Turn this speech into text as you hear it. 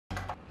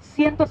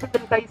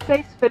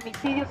176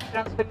 femicidios y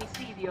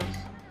transfemicidios,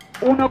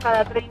 1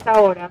 cada 30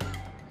 horas.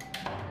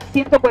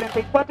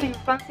 144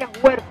 infancias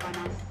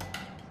huérfanas,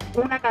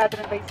 1 cada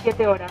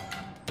 37 horas.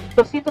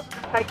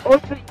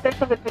 278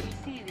 intentos de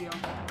femicidio,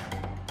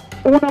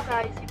 1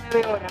 cada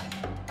 19 horas.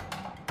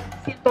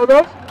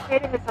 102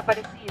 mujeres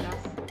desaparecidas,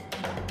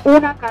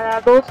 1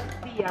 cada 2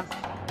 días.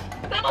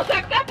 Estamos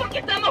acá porque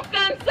estamos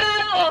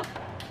cansados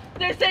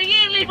de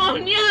seguir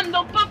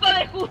limosneando un poco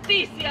de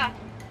justicia.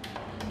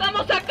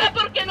 Estamos acá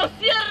porque nos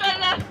cierran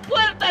las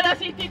puertas a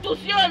las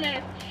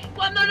instituciones.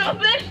 Cuando nos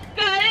ven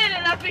caer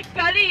en la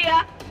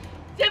fiscalía,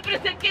 siempre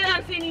se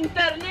quedan sin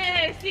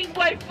internet, sin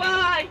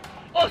wifi,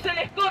 o se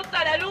les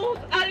corta la luz,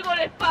 algo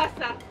les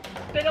pasa.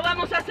 Pero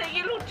vamos a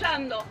seguir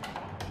luchando.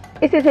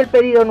 Ese es el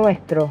pedido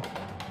nuestro.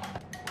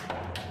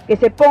 Que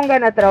se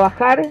pongan a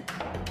trabajar,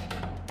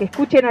 que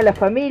escuchen a la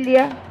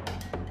familia,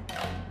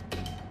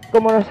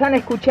 como nos han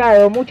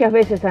escuchado muchas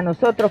veces a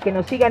nosotros, que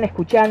nos sigan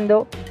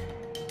escuchando,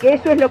 que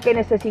eso es lo que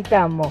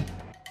necesitamos.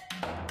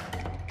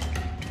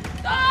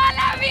 ¡Todas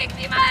las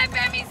víctimas de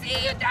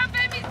femicidio y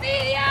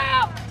transfemicidio!